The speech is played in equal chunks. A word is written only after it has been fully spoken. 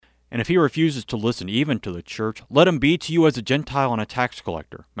And if he refuses to listen even to the church, let him be to you as a Gentile and a tax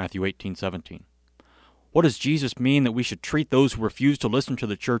collector. Matthew 18:17. What does Jesus mean that we should treat those who refuse to listen to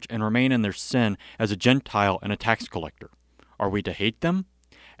the church and remain in their sin as a Gentile and a tax collector? Are we to hate them?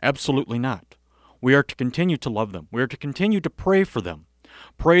 Absolutely not. We are to continue to love them. We are to continue to pray for them.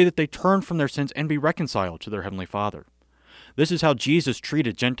 Pray that they turn from their sins and be reconciled to their Heavenly Father. This is how Jesus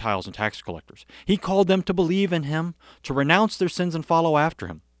treated Gentiles and tax collectors. He called them to believe in him, to renounce their sins and follow after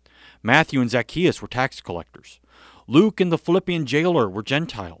him. Matthew and Zacchaeus were tax collectors. Luke and the Philippian jailer were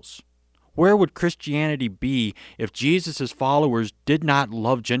Gentiles. Where would Christianity be if Jesus' followers did not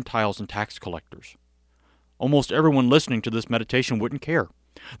love Gentiles and tax collectors? Almost everyone listening to this meditation wouldn't care.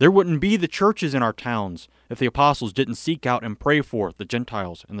 There wouldn't be the churches in our towns if the apostles didn't seek out and pray for the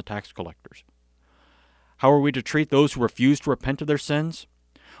Gentiles and the tax collectors. How are we to treat those who refuse to repent of their sins?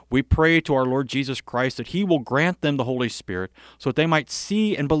 We pray to our Lord Jesus Christ that he will grant them the Holy Spirit so that they might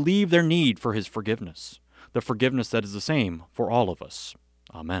see and believe their need for his forgiveness, the forgiveness that is the same for all of us.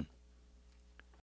 Amen.